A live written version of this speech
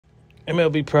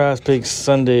MLB Prizepicks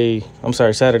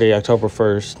Saturday, October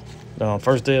 1st.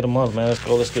 First day of the month, man. Let's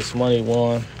go. Let's get some money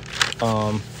won.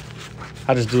 I'll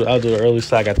do it early,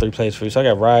 so I got 3 plays for you. So I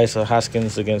got Rice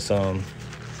Hoskins against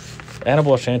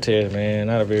Anibal Sanchez, man.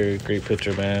 Not a very great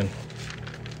pitcher, man.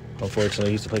 Unfortunately,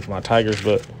 he used to play for my Tigers,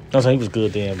 but he was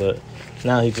good then. But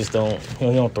now he just don't.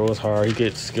 He don't throw as hard. He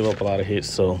gets give up a lot of hits.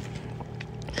 So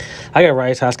I got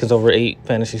Rice Hoskins over 8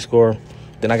 fantasy score.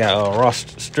 Then I got Ross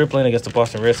Stripling against the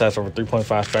Boston Red Sox over 3.5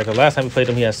 strikeouts. Last time we played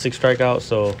him, he had 6 strikeouts.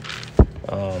 So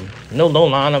no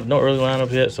lineup, no early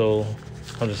lineup yet. So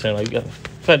I'm just saying, like,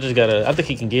 I think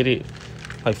he can get it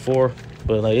like 4,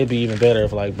 but like it'd be even better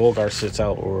if like Bogart sits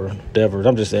out or Devers.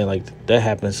 I'm just saying, like, that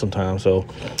happens sometimes. So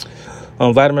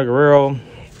Vladimir Guerrero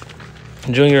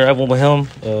Jr., I went with him.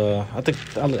 I think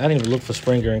I didn't even look for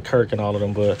Springer and Kirk and all of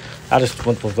them, but I just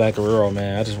went with Vlad Guerrero,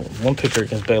 man. I just one pitcher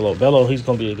against Bello. Bello, he's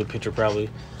gonna be a good pitcher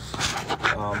probably.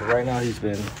 But right now he's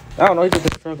been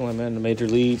struggling, man, in the major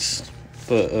leagues.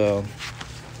 But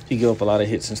he give up a lot of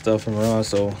hits and stuff and runs.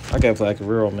 So I got Vlad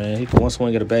Guerrero, man. He can one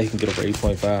swing at a bat, he can get over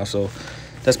 8.5. So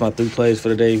that's my 3 plays for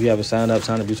the day. If you haven't signed up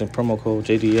using promo code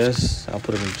JDS. I'll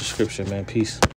put it in the description, man. Peace.